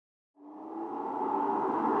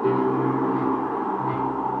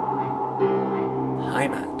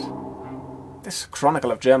Heimat. This Chronicle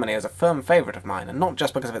of Germany is a firm favourite of mine, and not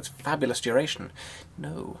just because of its fabulous duration.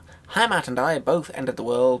 No, Heimat and I both entered the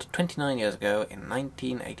world 29 years ago in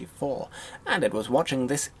 1984, and it was watching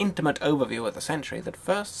this intimate overview of the century that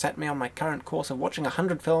first set me on my current course of watching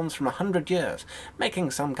 100 films from 100 years, making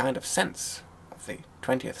some kind of sense of the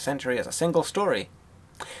 20th century as a single story.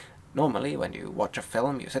 Normally, when you watch a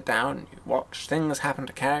film, you sit down, you watch things happen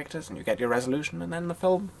to characters, and you get your resolution, and then the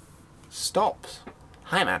film stops.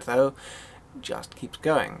 Heimat, though, just keeps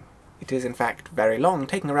going. It is in fact very long,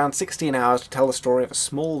 taking around 16 hours to tell the story of a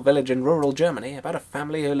small village in rural Germany about a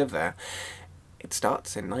family who live there. It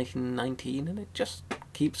starts in 1919 and it just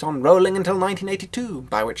keeps on rolling until 1982,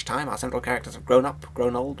 by which time our central characters have grown up,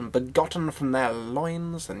 grown old, and begotten from their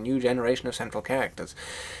loins a new generation of central characters.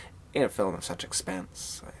 In a film of such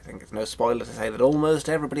expanse, I think it's no spoiler to say that almost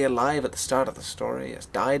everybody alive at the start of the story has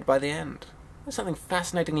died by the end. There's something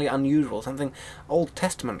fascinatingly unusual, something Old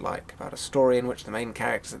Testament-like about a story in which the main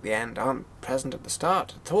characters at the end aren't present at the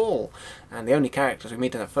start at all, and the only characters we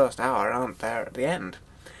meet in the first hour aren't there at the end.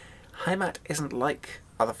 Heimat isn't like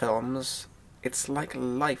other films, it's like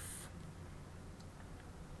life.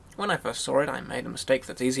 When I first saw it, I made a mistake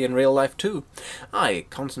that's easy in real life too. I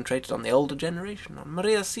concentrated on the older generation, on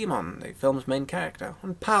Maria Simon, the film's main character,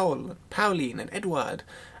 on Paul, and Pauline, and Edward,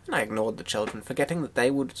 and I ignored the children, forgetting that they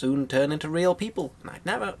would soon turn into real people, and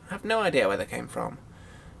I'd have no idea where they came from.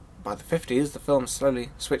 By the 50s, the film slowly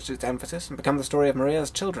switched its emphasis and became the story of Maria's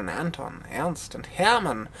children, Anton, Ernst, and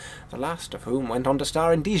Hermann, the last of whom went on to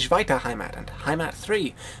star in Die Zweite Heimat and Heimat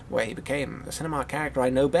 3, where he became the cinema character I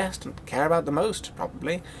know best and care about the most,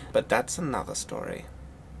 probably, but that's another story.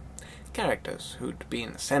 Characters who'd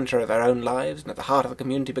been the centre of their own lives and at the heart of the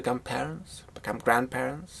community become parents, become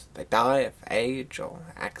grandparents, they die of age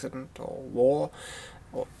or accident or war,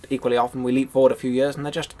 or equally often we leap forward a few years and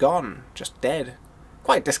they're just gone, just dead.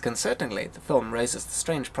 Quite disconcertingly, the film raises the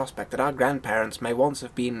strange prospect that our grandparents may once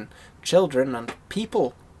have been children and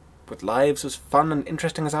people, with lives as fun and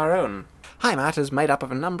interesting as our own. Heimat is made up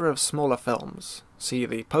of a number of smaller films. See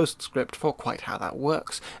the postscript for quite how that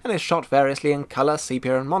works, and is shot variously in colour,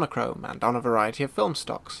 sepia and monochrome, and on a variety of film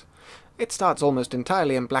stocks. It starts almost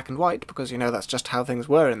entirely in black and white, because you know that's just how things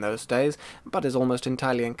were in those days, but is almost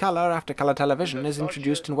entirely in colour after colour television is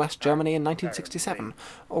introduced in West Germany in 1967,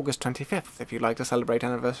 August 25th, if you like to celebrate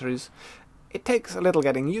anniversaries. It takes a little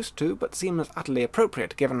getting used to, but seems utterly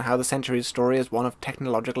appropriate given how the century's story is one of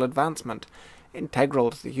technological advancement.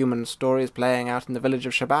 Integral to the human stories playing out in the village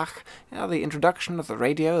of Shabach are the introduction of the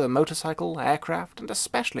radio, the motorcycle, aircraft, and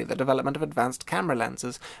especially the development of advanced camera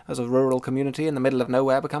lenses as a rural community in the middle of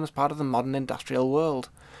nowhere becomes part of the modern industrial world.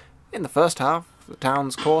 In the first half, the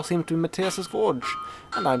town's core seems to be Matthias's forge,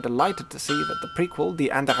 and I'm delighted to see that the prequel, Die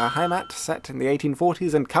Andere Heimat, set in the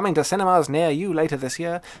 1840s and coming to cinemas near you later this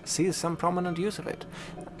year, sees some prominent use of it.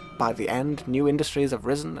 By the end, new industries have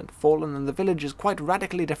risen and fallen, and the village is quite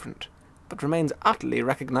radically different, but remains utterly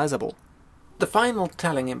recognisable. The final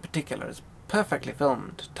telling in particular is perfectly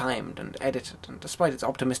filmed, timed and edited, and despite its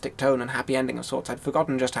optimistic tone and happy ending of sorts, I'd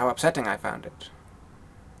forgotten just how upsetting I found it.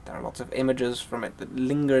 There are lots of images from it that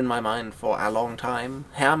linger in my mind for a long time.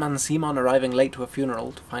 Hermann Simon arriving late to a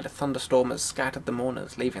funeral to find a thunderstorm has scattered the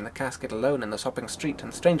mourners, leaving the casket alone in the sopping street,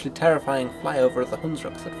 and strangely terrifying flyover of the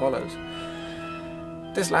Hunsrücks that follows.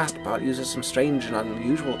 This last part uses some strange and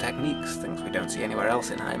unusual techniques, things we don't see anywhere else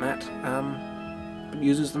in Heimat, but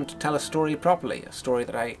uses them to tell a story properly, a story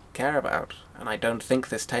that I care about, and I don't think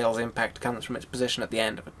this tale's impact comes from its position at the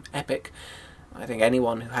end of an epic. I think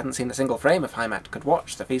anyone who hadn't seen a single frame of Heimat could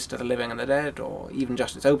watch The Feast of the Living and the Dead, or even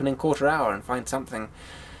just its opening quarter hour, and find something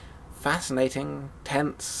fascinating,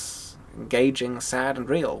 tense, engaging, sad and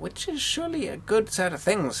real, which is surely a good set of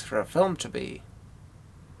things for a film to be.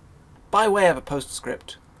 By way of a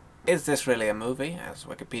postscript, is this really a movie, as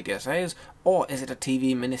Wikipedia says, or is it a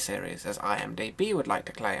TV miniseries, as IMDb would like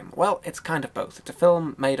to claim? Well, it's kind of both. It's a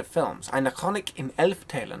film made of films, eine Chronik in 11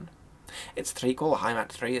 Teilen. Its threequel, Heimat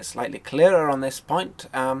 3, is slightly clearer on this point.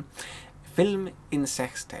 Film in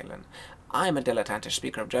 6 Teilen. I'm a dilettantish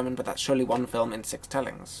speaker of German, but that's surely one film in 6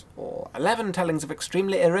 tellings, or 11 tellings of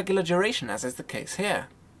extremely irregular duration, as is the case here.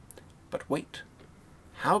 But wait.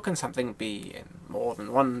 How can something be in more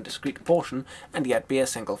than one discrete portion and yet be a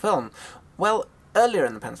single film? Well, earlier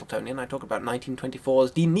in the Penciltonian I talked about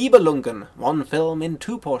 1924's Die Nibelungen, one film in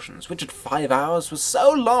 2 portions, which at 5 hours was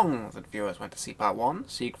so long that viewers went to see part 1,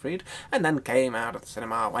 Siegfried, and then came out of the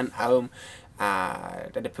cinema, went home,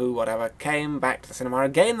 Dedepu, whatever, came back to the cinema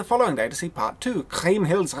again the following day to see part 2,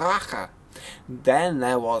 Kriemhild's Rache, Then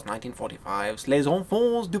there was 1945's Les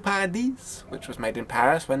Enfants du Paradis, which was made in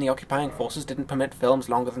Paris when the occupying forces didn't permit films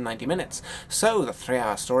longer than 90 minutes. So the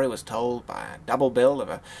 3-hour story was told by a double bill of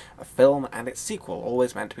a film and its sequel,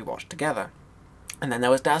 always meant to be watched together. And then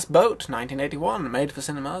there was Das Boot, 1981, made for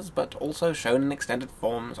cinemas, but also shown in extended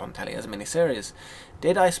forms on telly as a miniseries.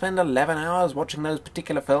 Did I spend 11 hours watching those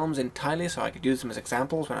particular films entirely so I could use them as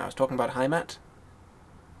examples when I was talking about Heimat?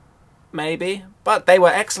 Maybe, but they were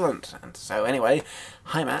excellent. And so anyway,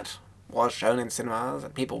 Heimat was shown in cinemas,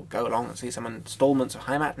 and people go along and see some installments of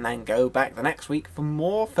Heimat and then go back the next week for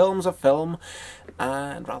more films of film.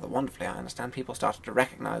 And rather wonderfully, I understand people started to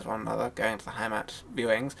recognise one another going to the Heimat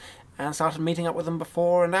viewings and started meeting up with them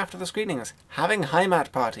before and after the screenings, having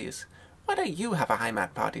Heimat parties. Why don't you have a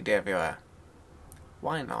Heimat party, dear viewer?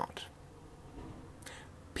 Why not?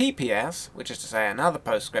 PPS, which is to say another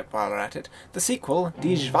postscript while we're at it, the sequel,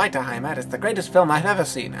 Die Zweite Heimat, is the greatest film I've ever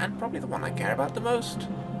seen, and probably the one I care about the most.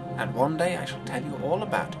 And one day I shall tell you all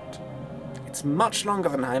about it. It's much longer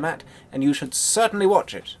than Heimat, and you should certainly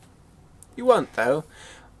watch it. You won't, though,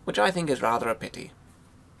 which I think is rather a pity.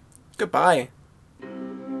 Goodbye.